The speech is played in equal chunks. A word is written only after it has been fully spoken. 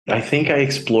I think I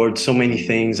explored so many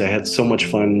things. I had so much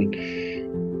fun.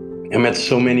 I met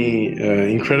so many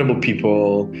incredible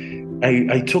people.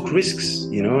 I took risks,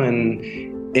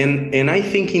 and I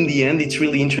think in the end, it's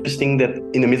really interesting that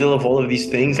in the middle of all of these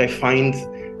things, I find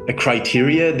a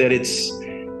criteria that it's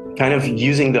kind of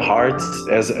using the heart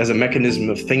as a mechanism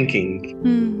of thinking.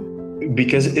 Mm.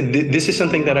 Because this is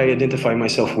something that I identify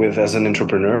myself with as an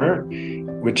entrepreneur,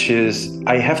 which is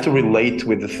I have to relate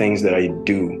with the things that I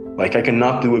do. Like I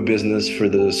cannot do a business for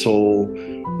the sole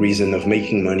reason of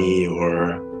making money,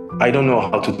 or I don't know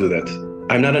how to do that.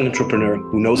 I'm not an entrepreneur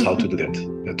who knows how to do that,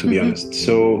 to be Mhm. honest.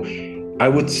 So I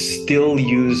would still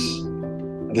use,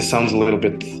 this sounds a little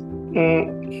bit,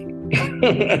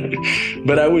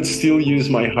 but I would still use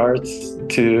my heart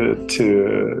to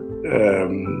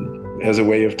as a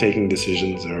way of taking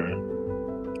decisions, or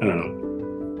I don't know.